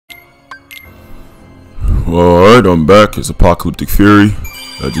Alright, I'm back. It's Apocalyptic Fury.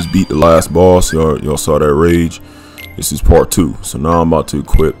 I just beat the last boss. Y'all saw that rage. This is part 2. So now I'm about to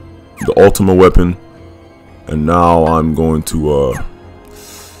equip the ultimate weapon. And now I'm going to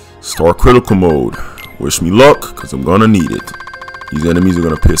start critical mode. Wish me luck, because I'm going to need it. These enemies are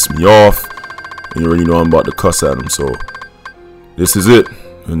going to piss me off. And you already know I'm about to cuss at them. So this is it.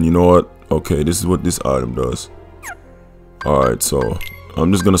 And you know what? Okay, this is what this item does. Alright, so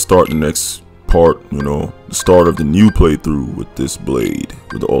I'm just going to start the next part, you know, the start of the new playthrough with this blade,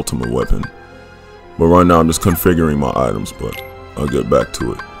 with the ultimate weapon. But right now I'm just configuring my items, but I'll get back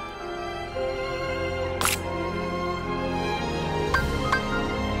to it.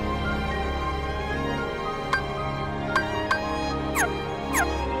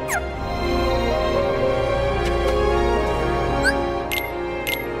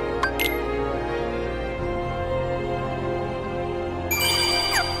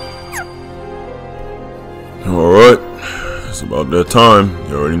 Alright, it's about that time.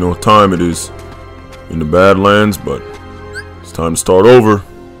 You already know what time it is in the Badlands, but it's time to start over.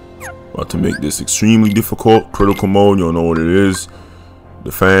 About to make this extremely difficult. Critical mode, you don't know what it is.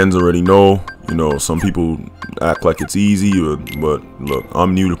 The fans already know. You know, some people act like it's easy, but look,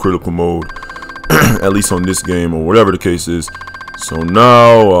 I'm new to critical mode, at least on this game or whatever the case is. So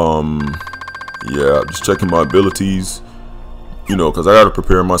now, yeah, just checking my abilities, you know, because I got to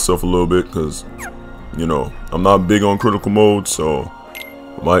prepare myself a little bit, because you know, I'm not big on critical mode, so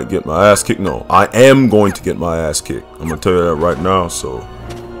I might get my ass kicked. No, I am going to get my ass kicked. I'm gonna tell you that right now. So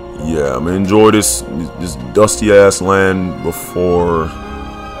yeah, I'm gonna enjoy this dusty ass land before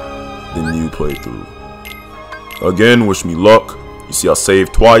the new playthrough. Again, wish me luck. You see, I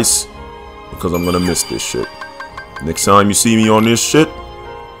saved twice because I'm gonna miss this shit. Next time you see me on this shit,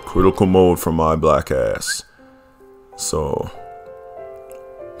 critical mode for my black ass. So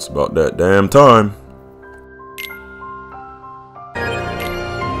it's about that damn time.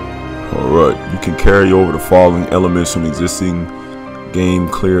 Alright, you can carry over the following elements from existing game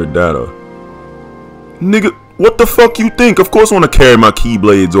clear data. Nigga, what the fuck you think? Of course I want to carry my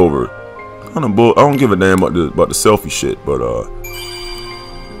keyblades over. Kind of bull. I don't give a damn about the selfie shit, but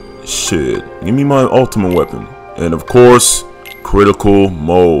shit. Give me my ultimate weapon. And of course, critical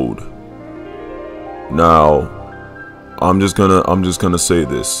mode. Now, I'm just gonna say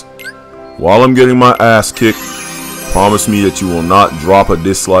this. While I'm getting my ass kicked, promise me that you will not drop a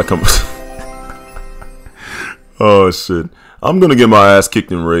dislike. Oh shit. I'm gonna get my ass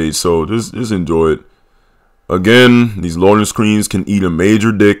kicked in rage, so just enjoy it. Again, these loading screens can eat a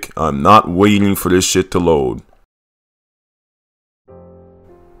major dick. I'm not waiting for this shit to load.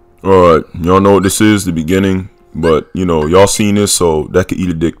 Alright, y'all know what this is, the beginning. But, you know, y'all seen this, so that could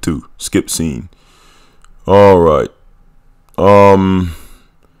eat a dick too. Skip scene. Alright.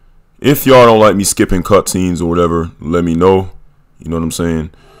 If y'all don't like me skipping cutscenes or whatever, let me know. You know what I'm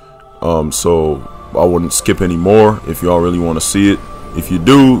saying? So I wouldn't skip anymore if y'all really want to see it. If you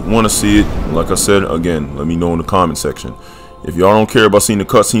do want to see it, like I said, again, let me know in the comment section. If y'all don't care about seeing the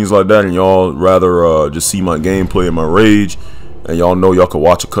cutscenes like that and y'all rather just see my gameplay and my rage, and y'all know y'all can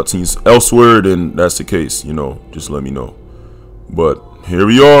watch the cutscenes elsewhere, then that's the case. You know, just let me know. But here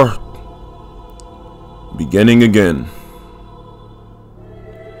we are, beginning again.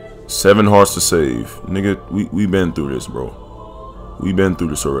 7 hearts to save. Nigga, we been through this, bro. We been through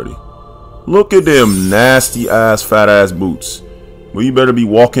this already. Look at them nasty ass fat ass boots. Well, you better be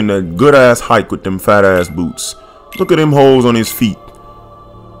walking a good ass hike with them fat ass boots. Look at them holes on his feet.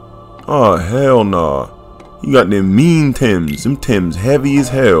 Oh hell nah. He got them mean Tims. Them Tims heavy as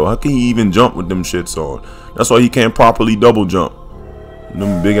hell. How can he even jump with them shits on? That's why he can't properly double jump.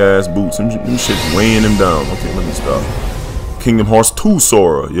 Them big ass boots. Them shits weighing him down. Okay, let me stop. Kingdom Hearts 2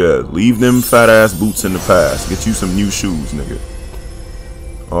 Sora. Yeah, leave them fat ass boots in the past. Get you some new shoes, nigga.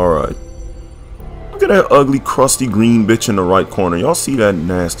 Alright. Look at that ugly, crusty green bitch in the right corner. Y'all see that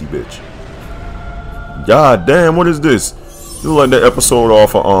nasty bitch? God damn, what is this? You look like that episode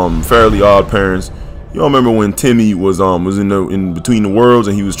off of Fairly Odd Parents. Y'all remember when Timmy was in between the worlds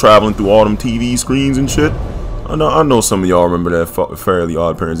and he was traveling through all them TV screens and shit? I know some of y'all remember that Fairly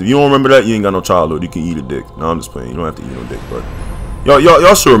Odd Parents. If you don't remember that, you ain't got no childhood. You can eat a dick. No, I'm just playing. You don't have to eat no dick, but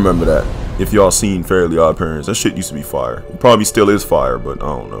y'all should remember that. If y'all seen Fairly Odd Parents, that shit used to be fire. It probably still is fire, but I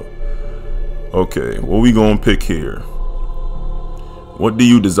don't know. Okay, what we gonna pick here? What do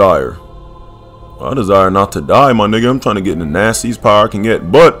you desire? I desire not to die, my nigga. I'm trying to get the nastiest power I can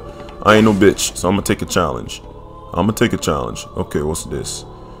get, but I ain't no bitch, so I'm gonna take a challenge. Okay, what's this?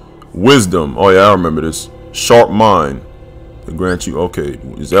 Wisdom. Oh yeah, I remember this. Sharp mind. To grant you. Okay,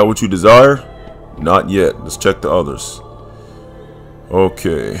 is that what you desire? Not yet. Let's check the others.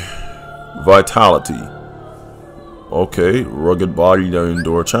 Okay. Vitality. Okay, rugged body that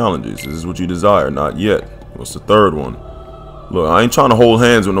endure challenges. This is what you desire. Not yet. What's the third one? Look, I ain't trying to hold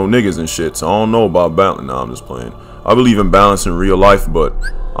hands with no niggas and shit, so I don't know about balance. Nah, I'm just playing. I believe in balance in real life, but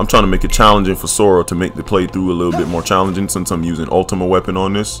I'm trying to make it challenging for Sora to make the playthrough a little bit more challenging since I'm using Ultima weapon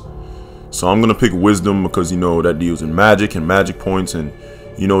on this. So I'm going to pick Wisdom because, you know, that deals in magic and magic points, and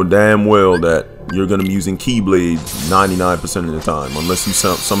you know damn well that you're going to be using Keyblades 99% of the time, unless you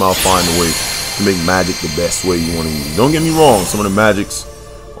somehow find a way to make magic the best way you want to use. Don't get me wrong, some of the magics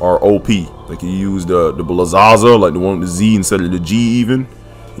are OP. Like you use the Blazaza, like the one with the Z instead of the G even.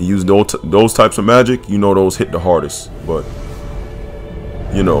 You use those types of magic, you know those hit the hardest. But,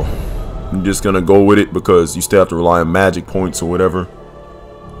 you know, I'm just going to go with it because you still have to rely on magic points or whatever.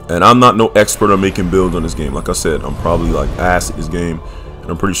 And I'm not no expert on making builds on this game. Like I said, I'm probably like ass at this game. And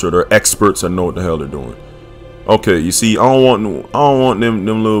I'm pretty sure they're experts that know what the hell they're doing. Okay, you see, I don't want them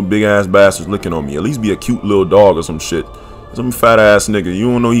little big ass bastards licking on me. At least be a cute little dog or some shit. Some fat ass nigga,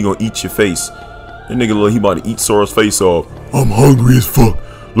 you don't know he gonna eat your face. That nigga look, he about to eat Sora's face off. I'm hungry as fuck.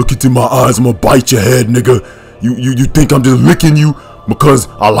 Look into my eyes, I'm gonna bite your head, nigga. You think I'm just licking you because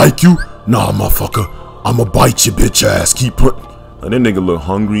I like you? Nah, motherfucker. I'ma bite your bitch ass. Keep put. That nigga look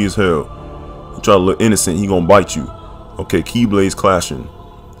hungry as hell. He try to look innocent, he gonna bite you. Okay, Keyblades clashing.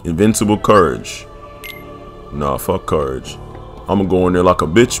 Invincible courage. Nah, fuck courage. I'ma go in there like a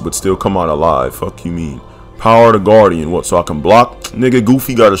bitch, but still come out alive. Fuck you mean? Power of the Guardian. What, so I can block? Nigga,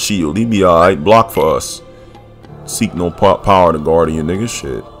 Goofy got a shield. He be alright. Block for us. Seek no power of the Guardian, nigga.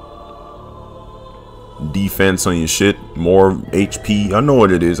 Shit. Defense on your shit. More HP. I know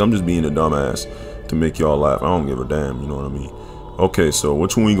what it is. I'm just being a dumbass to make y'all laugh. I don't give a damn. You know what I mean? Okay, so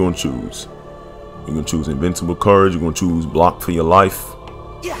which one we gonna choose? We gonna choose Invincible Courage. We gonna choose Block for your life.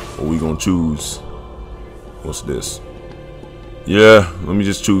 Or we gonna choose... What's this? Yeah, let me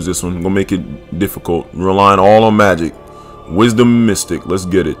just choose this one. I'm gonna make it difficult. Relying all on magic. Wisdom Mystic. Let's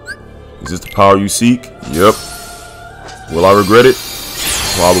get it. Is this the power you seek? Yep. Will I regret it?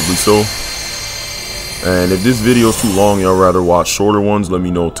 Probably so. And if this video is too long, y'all rather watch shorter ones, let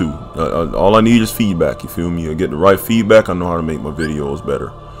me know too. All I need is feedback, you feel me? I get the right feedback, I know how to make my videos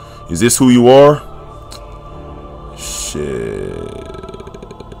better. Is this who you are? Shit.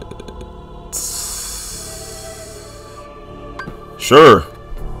 Sure.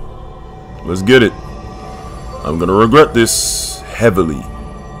 Let's get it. I'm gonna regret this heavily.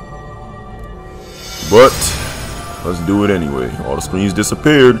 But let's do it anyway. All the screens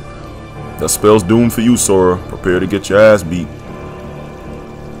disappeared. That spell's doomed for you, Sora. Prepare to get your ass beat.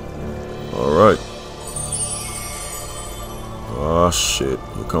 Alright. Ah, shit.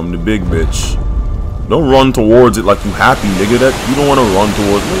 Here come the big bitch. Don't run towards it like you happy, nigga. That you don't want to run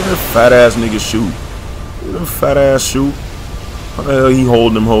towards. Look at that fat ass nigga shoot. Look at that fat ass shoot. How the hell he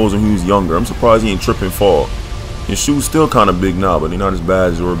holding them hoes when he was younger? I'm surprised he ain't tripping fall. His shoes still kind of big now, but they're not as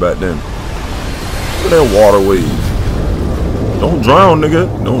bad as they were back then. Look at that water wave. Don't drown, nigga.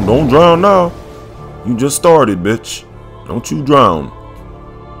 Don't drown now. You just started, bitch. Don't you drown.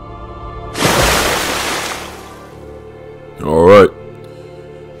 Alright.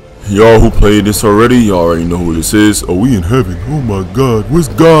 Y'all who played this already, y'all already know who this is. Oh, we in heaven. Oh my god. Where's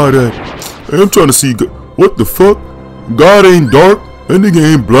God at? Hey, I'm trying to see God. What the fuck? God ain't dark. That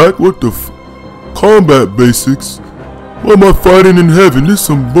nigga ain't black. What the f... Combat basics. Why am I fighting in heaven? This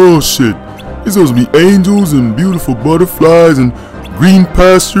some bullshit. It's supposed to be angels and beautiful butterflies and green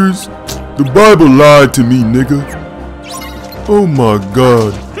pastures. The Bible lied to me, nigga. Oh my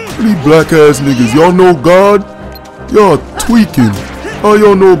god. These black ass niggas, y'all know God? Y'all tweaking. How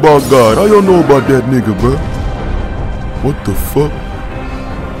y'all know about God? How y'all know about that nigga, bro? What the fuck?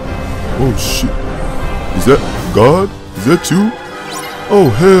 Oh shit. Is that God? Is that you? Oh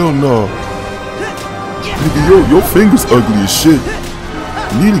hell no. Nigga, your fingers ugly as shit.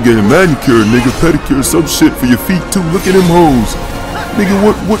 You need to get a manicure, nigga, pedicure, some shit for your feet too. Look at them hoes. Nigga,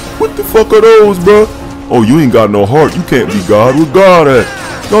 what the fuck are those, bro? Oh, you ain't got no heart. You can't be God. Where God at?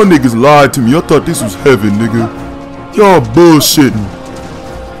 Y'all niggas lied to me. I thought this was heaven, nigga. Y'all bullshitting.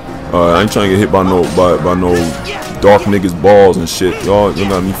 I ain't trying to get hit by no dark niggas balls and shit. Y'all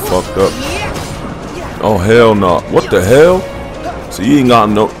got me fucked up. Oh hell no. What the hell? So you ain't got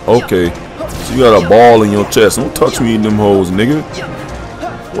no... Okay. So you got a ball in your chest. Don't touch me in them hoes, nigga.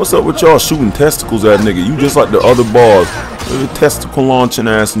 What's up with y'all shooting testicles at nigga? You just like the other balls. The testicle launching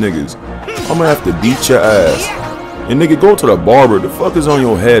ass niggas. I'm gonna have to beat your ass. And nigga, go to the barber. The fuck is on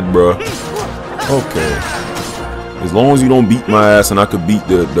your head, bro? Okay. As long as you don't beat my ass and I could beat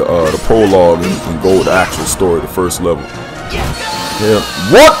the prologue and go with the actual story, the first level. Yeah.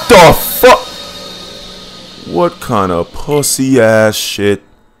 What the fuck? What kind of pussy ass shit?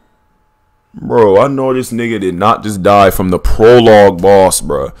 Bro, I know this nigga did not just die from the prologue boss,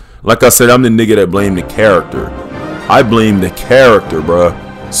 bro. Like I said, I'm the nigga that blamed the character. I blame the character, bro.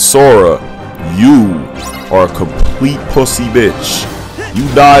 Sora, you are a complete pussy bitch. You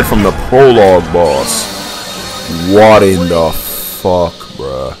died from the prologue boss. What in the fuck,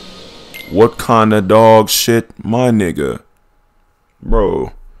 bro? What kind of dog shit, my nigga?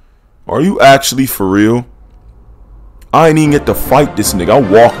 Bro, are you actually for real? I ain't even get to fight this nigga.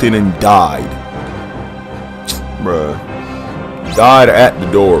 I walked in and died. Bruh. Died at the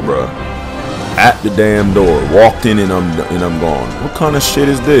door, bruh. At the damn door. Walked in and I'm gone. What kind of shit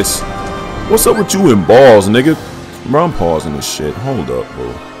is this? What's up with you and balls, nigga? Bro, I'm pausing this shit. Hold up, bro.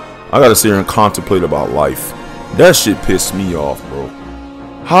 I gotta sit here and contemplate about life. That shit pissed me off, bro.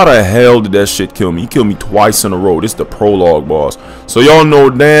 How the hell did that shit kill me? He killed me twice in a row. This is the prologue boss. So y'all know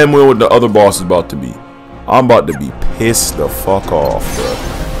damn well what the other boss is about to be. I'm about to be pissed the fuck off, bro.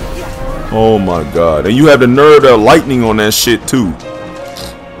 Oh my god. And you have the nerve of lightning on that shit too.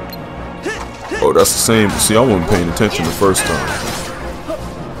 Oh, that's the same. See, I wasn't paying attention the first time.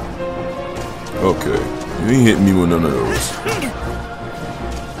 Okay. You ain't hitting me with none of those.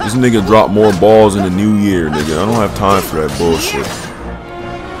 This nigga dropped more balls in the new year, nigga. I don't have time for that bullshit.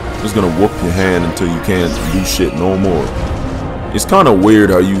 I'm just gonna whoop your hand until you can't do shit no more. It's kind of weird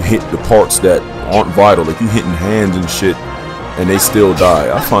how you hit the parts that aren't vital, like you hitting hands and shit, and they still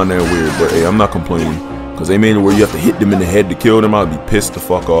die. I find that weird, but hey, I'm not complaining, because they made it where you have to hit them in the head to kill them. I'd be pissed the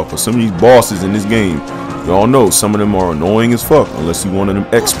fuck off. Because some of these bosses in this game, y'all know, some of them are annoying as fuck, unless you one of them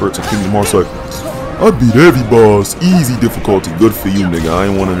experts at Kingdom Hearts. Like, I beat every boss, easy difficulty, good for you, nigga. I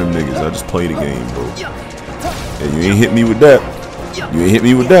ain't one of them niggas. I just play the game, bro. Hey, you ain't hit me with that. You ain't hit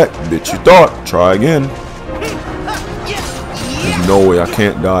me with that, bitch. You thought. Try again. There's no way I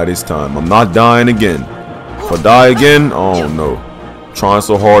can't die this time. I'm not dying again. If I die again, oh no. I'm trying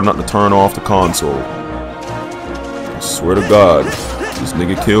so hard not to turn off the console. I swear to God, this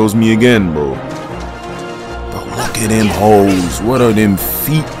nigga kills me again, bro. But look at them hoes. What are them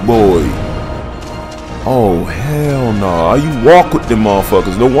feet, boy? Oh, hell nah. You walk with them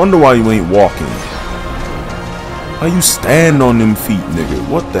motherfuckers. No wonder why you ain't walking. How you stand on them feet, nigga?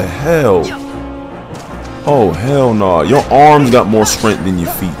 What the hell? Oh, hell nah. Your arms got more strength than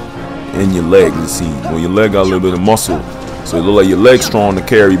your feet. And your legs, it seems. Well, your leg got a little bit of muscle. So it look like your legs strong to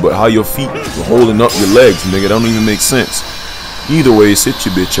carry. But how your feet are holding up your legs, nigga, that don't even make sense. Either way, sit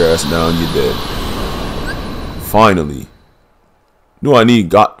your bitch ass down. You're dead. Finally. Do I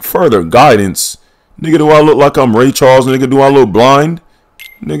need further guidance? Nigga, do I look like I'm Ray Charles? Nigga, do I look blind?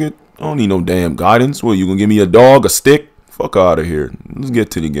 Nigga, I don't need no damn guidance. What, you gonna give me a dog, a stick? Fuck out of here. Let's get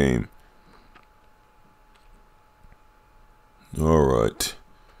to the game. Alright.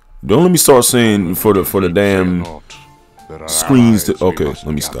 Don't let me start saying for the damn screens to, okay, let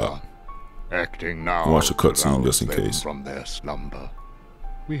me stop. Acting now watch the cutscene just in case. From their slumber.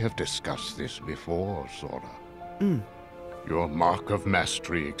 We have discussed this before, Sora. Your Mark of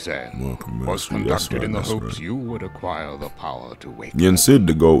Mastery exam was conducted in the hopes you would acquire the power to wake Yen Sid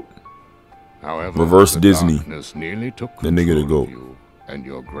the GOAT. However, Reverse Disney. Nearly took the nigga the GOAT. And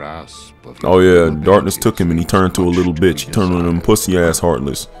your grasp of oh yeah, darkness took him and he turned to a little bitch. He turned on them pussy ass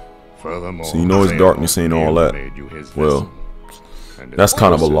Heartless. Furthermore, so you know his darkness ain't all that. Well, that's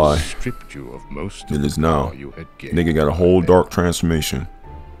kind of a lie. It is now. Nigga got a whole dark transformation.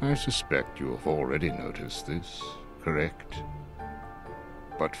 I suspect you have already noticed this, correct?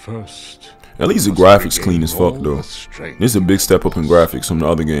 But first, at least the graphics clean as fuck though. This is a big step up in graphics from the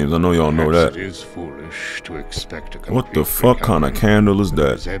other games. I know y'all know that. It is foolish to expect a what the fuck kind of candle is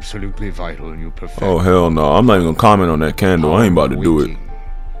that? It's absolutely vital you perfect. Oh hell no! I'm not even gonna comment on that candle. I ain't about to do it.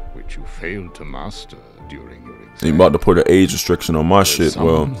 Which you failed to master during your exam. Ain't about to put an age restriction on my shit.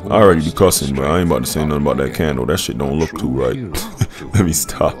 Well, I already be cussing, but I ain't about to say nothing about that candle. That shit don't look too right. Let me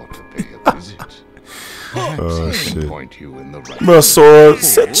stop. Oh shit. Bro, Sora,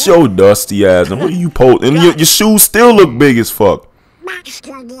 sit your dusty ass and what are you posting? And your shoes still look big as fuck.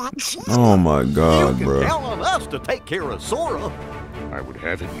 Oh my god, bro. Telling us to take care of Sora. I would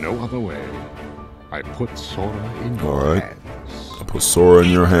have it no other way. I put Sora in your hands. I put Sora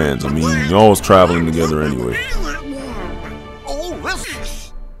in your hands. I mean, y'all was traveling together anyway.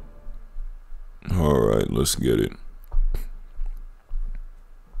 Alright, let's get it.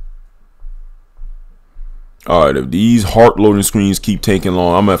 Alright, if these heart loading screens keep taking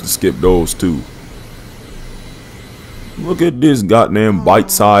long, I'm gonna have to skip those too. Look at this goddamn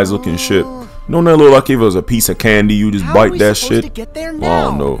bite-sized looking shit. Don't that look like if it was a piece of candy, you just bite that shit? Well, I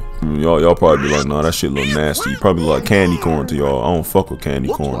don't know. Y'all probably be like, nah, that shit look nasty. Probably like candy corn to y'all. I don't fuck with candy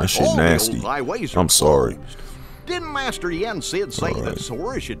corn. That shit nasty. I'm sorry. Didn't Master Yen Sid say that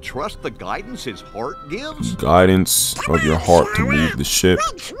Sora should trust the guidance his heart gives? Guidance of your heart to move the ship.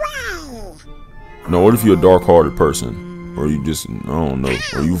 No, what if you're a dark-hearted person? Or you just, I don't know.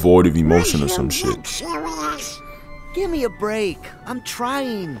 Or you void of emotion or some shit. Give me a break. I'm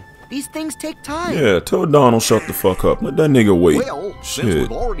trying. These things take time. Yeah, tell Donald shut the fuck up. Let that nigga wait. Well, since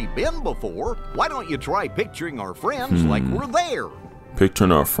we've already been before, why don't you try picturing our friends like we're there?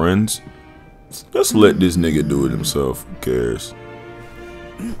 Picturing our friends? Just let this nigga do it himself. Who cares?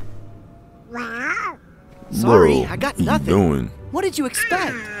 Sorry, Bro, I got what nothing. you doing? What did you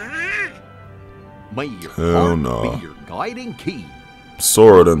expect? May your Hell heart nah. be your guiding key.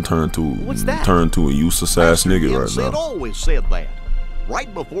 Sora done turned to What's that? a useless ass nigga right Sid now. always said that.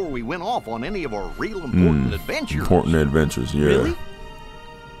 Right before we went off on any of our real important adventures. Important adventures, yeah. Really?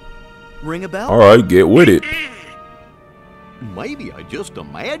 Ring a bell? Alright, get with it. Maybe I just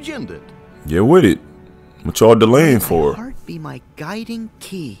imagined it. Get with it. What y'all delaying for? Heart be my guiding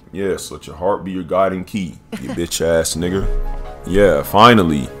key. Yes, let your heart be your guiding key, you bitch ass nigga. Yeah,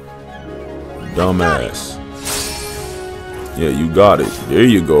 finally. Dumbass. Yeah, you got it. There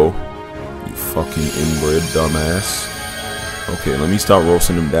you go. You fucking inbred dumbass. Okay, let me stop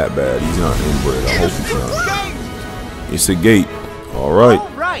roasting him that bad. He's not inbred. I hope he's not. It's a gate. Alright. All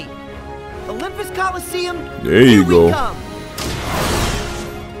right. Olympus Coliseum. There you go. We come.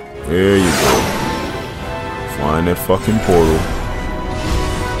 There you go. Find that fucking portal.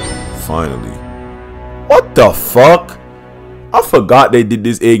 Finally. What the fuck? I forgot they did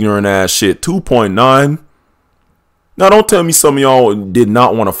this ignorant ass shit. 2.9. Now don't tell me some of y'all did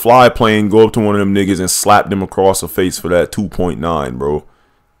not want to fly plane, go up to one of them niggas and slap them across the face for that 2.9, bro.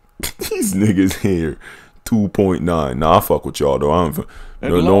 These niggas here. 2.9. Nah, I fuck with y'all though.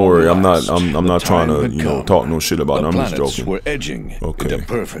 Don't worry. I'm not trying to talk no shit about it. I'm just joking. Were edging into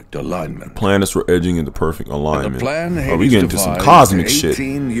perfect alignment. Planets were edging into perfect alignment. The plan Are we getting to some cosmic shit?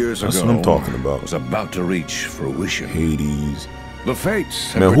 18 years That's ago what I'm talking about. Was about to reach fruition. Hades. The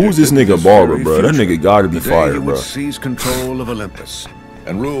fates. Man, who's this nigga Barber, bro? That nigga gotta be fired, bro. Seize control of Olympus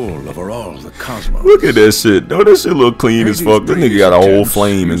and rule over all the cosmos. Look at that shit. Don't that shit look clean as fuck? That nigga got a whole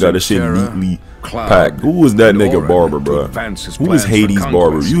flame and got that shit neatly packed. Who was that nigga Barber, bro? Who is Hades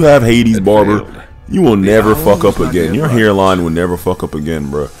Barber? You have Hades Barber. You will never fuck up again. Your hairline will never fuck up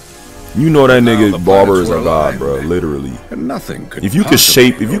again, bro. You know that nigga Barber is a god, bro. Literally. And nothing could if you could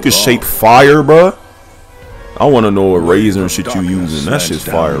shape fire, bro. I want to know what razor and shit you using. That shit's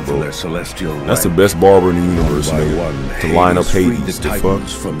fire, bro. That's the best barber in the universe, nigga. To line up Hades. The fuck?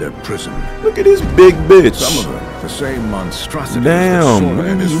 From their prison. Look at this big bitch. Some of them, the same monstrosity.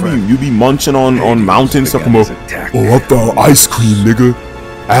 Damn, you be munching on mountains talking about, oh, I found ice cream, nigga.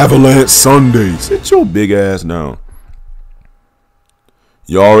 Avalanche Sunday. Sit your big ass down.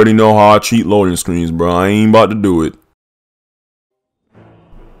 You already know how I treat loading screens, bro. I ain't about to do it.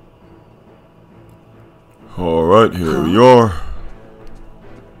 Alright, here we are.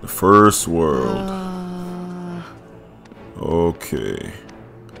 The first world. Okay.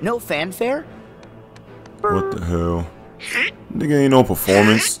 No fanfare? What the hell? Nigga ain't no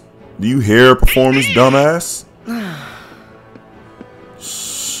performance. Do you hear a performance, dumbass?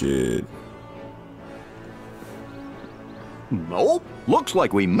 Shit. Nope. Looks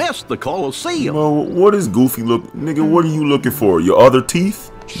like we missed the Coliseum. Well, what is Goofy look? Nigga, what are you looking for? Your other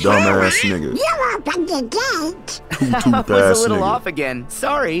teeth? Dumbass nigga. You opened the gate. I was a little off again.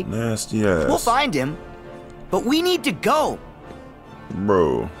 Sorry. Nasty ass. We'll find him. But we need to go.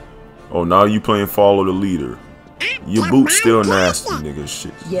 Bro. Oh, now you playing follow the leader. Your boot's still nasty, nigga.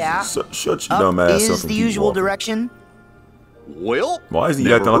 Shit. Yeah. Shut your dumb ass up. Is the usual direction? Well, why is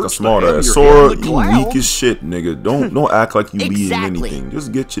he acting like a smart ass? Sora, you weak as shit, nigga. Don't act like you leading anything.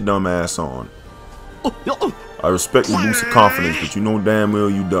 Just get your dumb ass on. I respect your boost of confidence, but you know damn well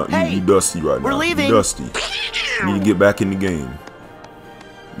you dusty right now. We're leaving. You dusty. You need to get back in the game.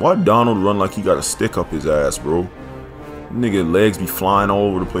 Why Donald run like he got a stick up his ass, bro? Nigga legs be flying all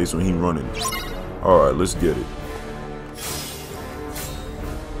over the place when he running. Alright, let's get it.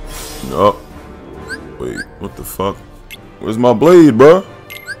 No. Wait, what the fuck? Where's my blade, bro?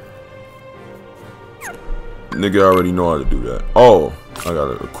 Nigga already know how to do that. Oh, I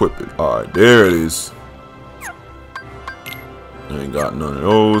gotta equip it. Alright, there it is. Ain't got none of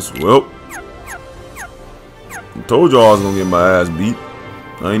those. Well, I told y'all I was gonna get my ass beat.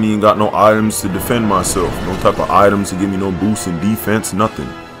 I ain't even got no items to defend myself. No type of items to give me no boost in defense, nothing.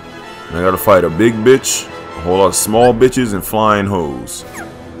 And I gotta fight a big bitch, a whole lot of small bitches, and flying hoes.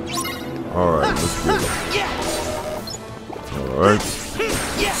 Alright, let's get it. Alright. Sit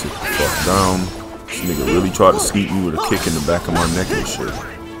the fuck down. This nigga really tried to sneak me with a kick in the back of my neck and shit.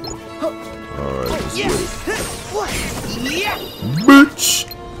 Alright, let's get it. Bitch!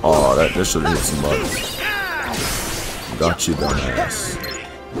 Oh, that should have hit somebody. Got you, dumbass.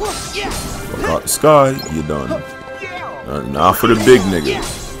 Fuck out the sky, you done. Now for the big nigga.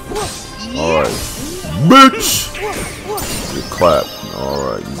 Alright. Bitch! Good clap.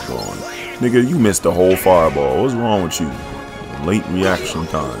 Alright, you gone. Nigga, you missed the whole fireball. What's wrong with you? Late reaction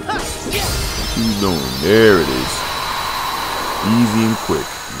time. What you doing? There it is. Easy and quick.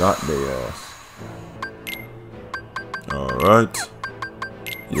 Got their ass. Alright.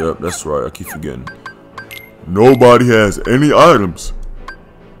 Yep, that's right. I keep forgetting. Nobody has any items.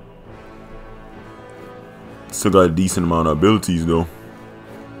 Still got a decent amount of abilities though.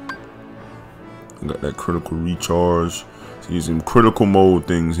 I got that critical recharge. So using critical mode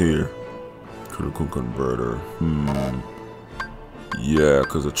things here. Critical converter. Yeah,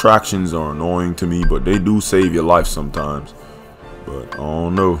 because attractions are annoying to me, but they do save your life sometimes. But I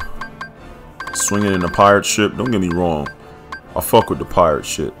don't know. Swinging in a pirate ship, don't get me wrong. I fuck with the pirate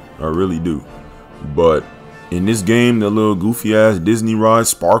shit. I really do. But in this game, the little goofy ass Disney ride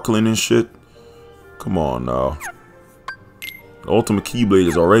sparkling and shit. Come on now. The ultimate Keyblade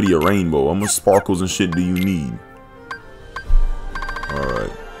is already a rainbow. How much sparkles and shit do you need?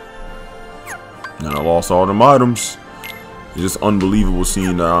 Alright. And I lost all them items. It's just unbelievable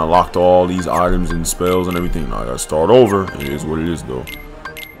seeing that I unlocked all these items and spells and everything. Now I gotta start over. It is what it is though.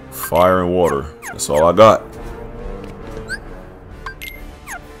 Fire and water. That's all I got.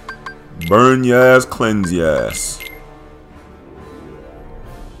 Burn your ass, cleanse your ass.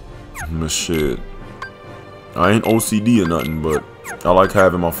 Shit. I ain't OCD or nothing, but I like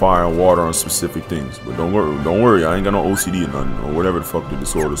having my fire and water on specific things. But don't worry, I ain't got no OCD or nothing, or whatever the fuck the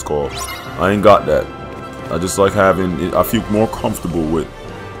disorder's called. I ain't got that. I just like having it. I feel more comfortable with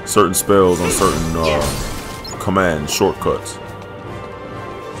certain spells on certain command shortcuts.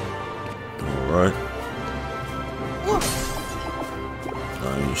 Alright.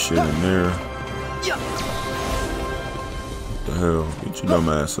 Ain't shit in there. What the hell? Get your dumb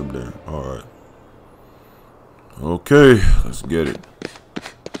ass up there. Alright. Okay, let's get it.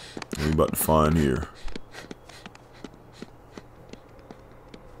 What are we about to find here?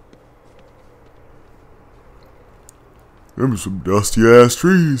 Them are some dusty ass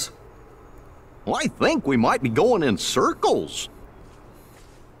trees. Well, I think we might be going in circles.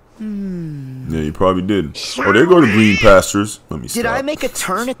 Yeah, you probably did. Oh, there go the green pastures. Let me stop. Did I make a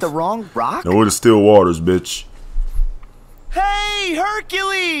turn at the wrong rock? No, we're the still waters, bitch. Hey,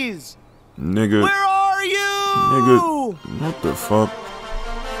 Hercules! Nigga. Where are you? Nigga, what the fuck?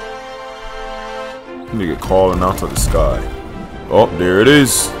 Nigga calling out to the sky. Oh, there it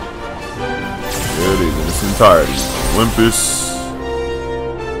is. There it is in its entirety. Olympus.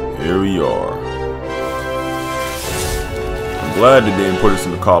 Here we are. I'm glad that they didn't put us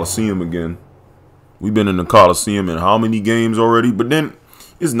in the Coliseum again. We've been in the Coliseum in how many games already? But then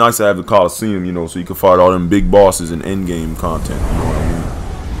it's nice to have the Coliseum, you know, so you can fight all them big bosses and end game content. You know what I mean?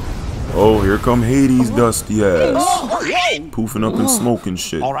 Oh, here come Hades' dusty ass. Poofing up in smoke and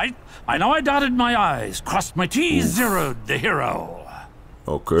shit. All right. I know I dotted my I's, crossed my T's, zeroed the hero.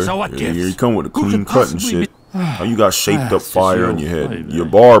 Okay. So what Here gives? you come with a Who clean could cut and possibly shit. How you got shaped up It's fire you, on your head? baby. Your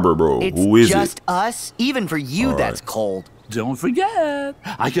barber, bro. It's Who is just it? us. Even for you, All that's right. cold. Don't forget,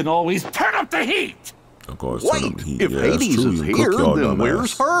 I can always turn up the heat. Of course, turn Wait, up the heat. if Yeah, that's Hades true. is You here, cook y'all then dumb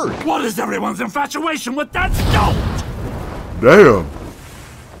where's ass. her? What is everyone's infatuation with that stone? Damn.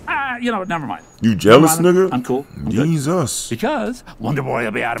 You know what? Never mind. You jealous, Never mind. nigga? I'm cool. I'm good. Jesus. Because Wonder Boy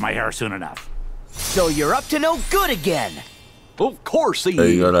will be out of my hair soon enough. So you're up to no good again. Of course he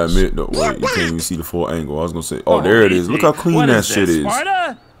Hey, you gotta is. admit, though, wait, you can't even see the full angle. I was gonna say, oh, there it is. Look how clean What that shit this, is.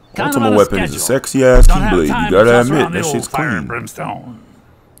 Sparta? Kind of Ultimate on a weapon is a schedule. sexy ass Don't have keyblade. time You to gotta toss admit, around the that old shit's fire and clean. brimstone.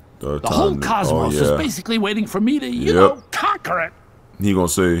 Third The whole time, cosmos is basically waiting for me to, you know, conquer it. He gonna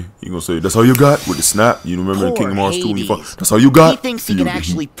say, that's all you got with the snap. You remember in Poor Kingdom Hearts 2 when you Hades. fought? That's all you got. He thinks he can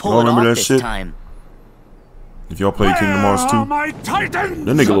actually pull Y'all it remember off that this shit? time. If y'all played Kingdom Hearts 2, Where are my titans?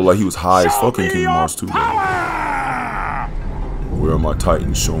 that nigga look like he was high as Show fuck in me Kingdom your Hearts 2. power! Where are my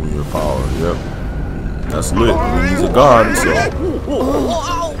titans? Show me your power. Yep. That's lit. I mean, he's a god, so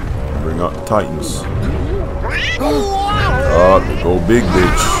bring out the titans. Go big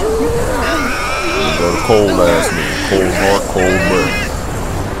bitch. Go to cold ass nigga. Cold heart, cold breath.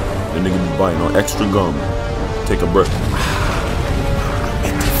 That nigga be biting on extra gum. Take a breath.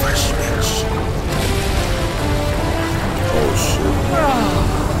 Oh shit.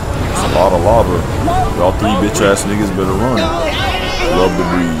 It's a lot of lava. Y'all three bitch ass niggas better run. Love the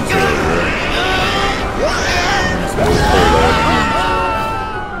breeze, hell yeah. It's a little cold ass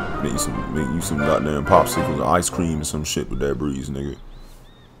breeze. Make you some goddamn popsicles or ice cream or some shit with that breeze, nigga.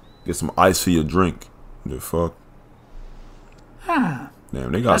 Get some ice for your drink. The fuck? Huh.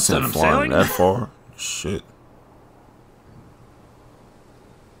 Damn, they got sent flying that far. Shit.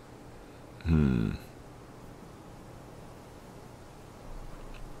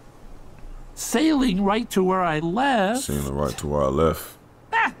 Sailing right to where I left. Sailing right to where I left.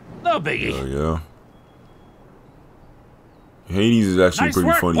 No biggie. Yeah. Hades is actually Nice pretty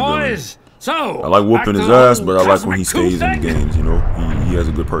work, funny, boys. So, I like whooping his ass, but I like when he cosmic stays in the thing. games, you know? He has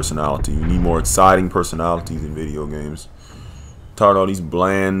a good personality. You need more exciting personalities in video games. Tired of all these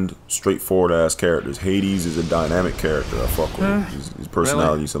bland, straightforward ass characters. Hades is a dynamic character. I fuck with him. His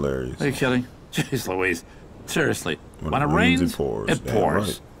personality is hilarious. Are you kidding? Jeez Louise. Seriously. When it rains, it pours. It Damn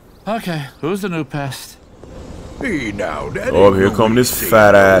pours. right. Okay, who's the new pest? Hey now, that Oh, ain't here no come way this to say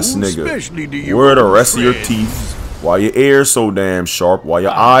fat no, ass especially to nigga. your Where are the old rest of your friends. teeth? Why your ears so damn sharp? Why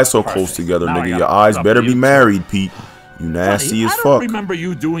your eyes so perfect. close together, Now I nigga? gotta Your eyes put up better with be you. married, Pete. You nasty Buddy, as I don't fuck. remember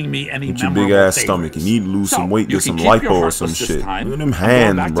you doing me any With your memorable big ass favors. stomach. You need to lose some weight, you get can some keep your lipo or some heartless this shit. time. Look at them I'm going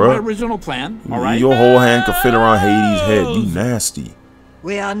hands, back to bro. my original plan. All right. Your whole hand could fit around Hades' head. You nasty.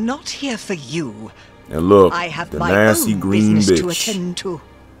 We are not here for you. And look, I have the my nasty own green business to bitch. attend to.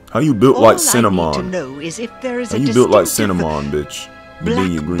 How you built All like I need to cinnamon? know is if there is How a you built like distinctive cinnamon, bitch? You black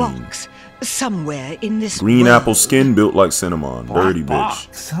being your green. box somewhere in this Green world. apple skin built like cinnamon. Dirty bitch.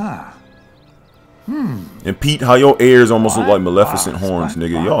 Box, huh? And Pete, how your ears almost look Black like Maleficent box, horns, black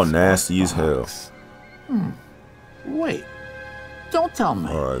nigga. Y'all box, nasty black as hell. box. Wait. Don't tell me.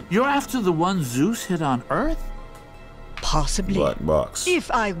 All right. You're after the one Zeus hit on Earth? Possibly. Black box. If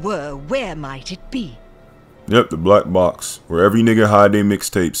I were, where might it be? Yep, the black box. Where every nigga hide their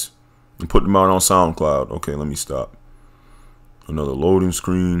mixtapes and put them out on SoundCloud. Okay, let me stop. Another loading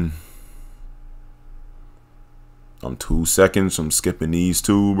screen. I'm 2 seconds from skipping these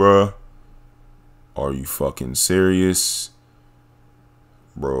two, bruh. Are you fucking serious?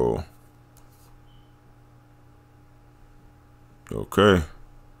 Bro. Okay.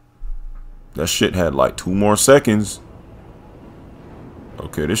 That shit had like 2 more seconds.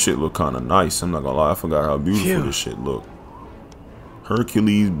 Okay, this shit look kind of nice. I'm not gonna lie. I forgot how beautiful this shit look.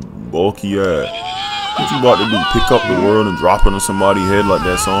 Hercules bulky ass. What you about to do? Pick up the world and drop it on somebody's head like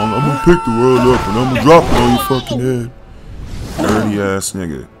that song? I'm gonna pick the world up and I'm gonna drop it on your fucking head. Dirty ass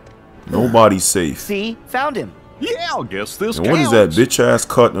nigga. Nobody's safe. See? Found him. Yeah, I guess this And what is that counts. bitch ass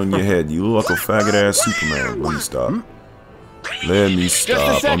cut on your head? You look like a faggot ass Superman. Let me stop. Let me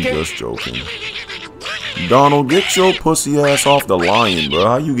stop. I'm just joking. Donald, get your pussy ass off the lion, bro.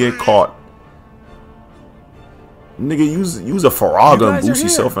 How you get caught? Nigga, use a Faraga and boost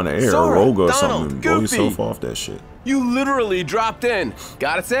yourself in the air, or Roga or something, and blow yourself off that shit. You literally dropped in.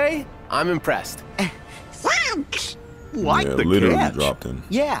 Gotta say, I'm impressed. Thanks. Like Yeah, the literally catch. dropped in.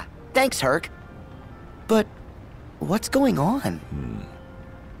 Yeah. Thanks, Herc. But what's going on?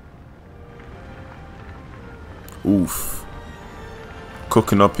 Oof.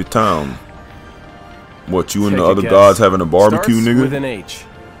 Cooking up your town. What, you and Take the a other guess. gods having a barbecue, Starts nigga? with an H.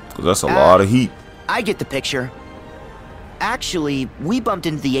 Cause that's a lot of heat. I get the picture. Actually, we bumped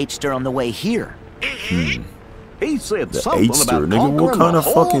into the H-Star on the way here. He said The something H-Star, about nigga. What conquering kind the of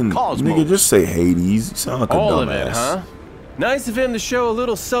whole fucking cosmos. nigga? Just say Hades. You sound like a All dumbass. of it, huh? Nice of him to show a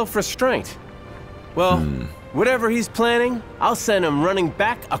little self-restraint. Well, whatever he's planning, I'll send him running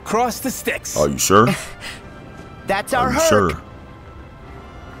back across the sticks. Are you sure? That's our Are you Herc. sure?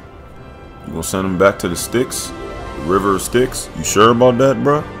 You gonna send him back to the sticks? The river of sticks? You sure about that,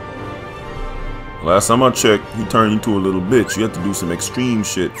 bruh? Last time I checked, he turned into a little bitch. You have to do some extreme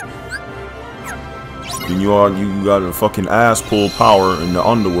shit. Then you got a fucking ass pull power in the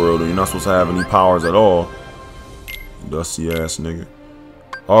underworld, and you're not supposed to have any powers at all. Dusty ass nigga.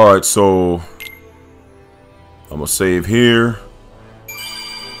 Alright, so I'm gonna save here.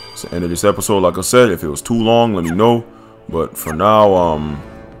 It's the end of this episode. Like I said, if it was too long, let me know. But for now,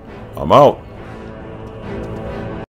 I'm out.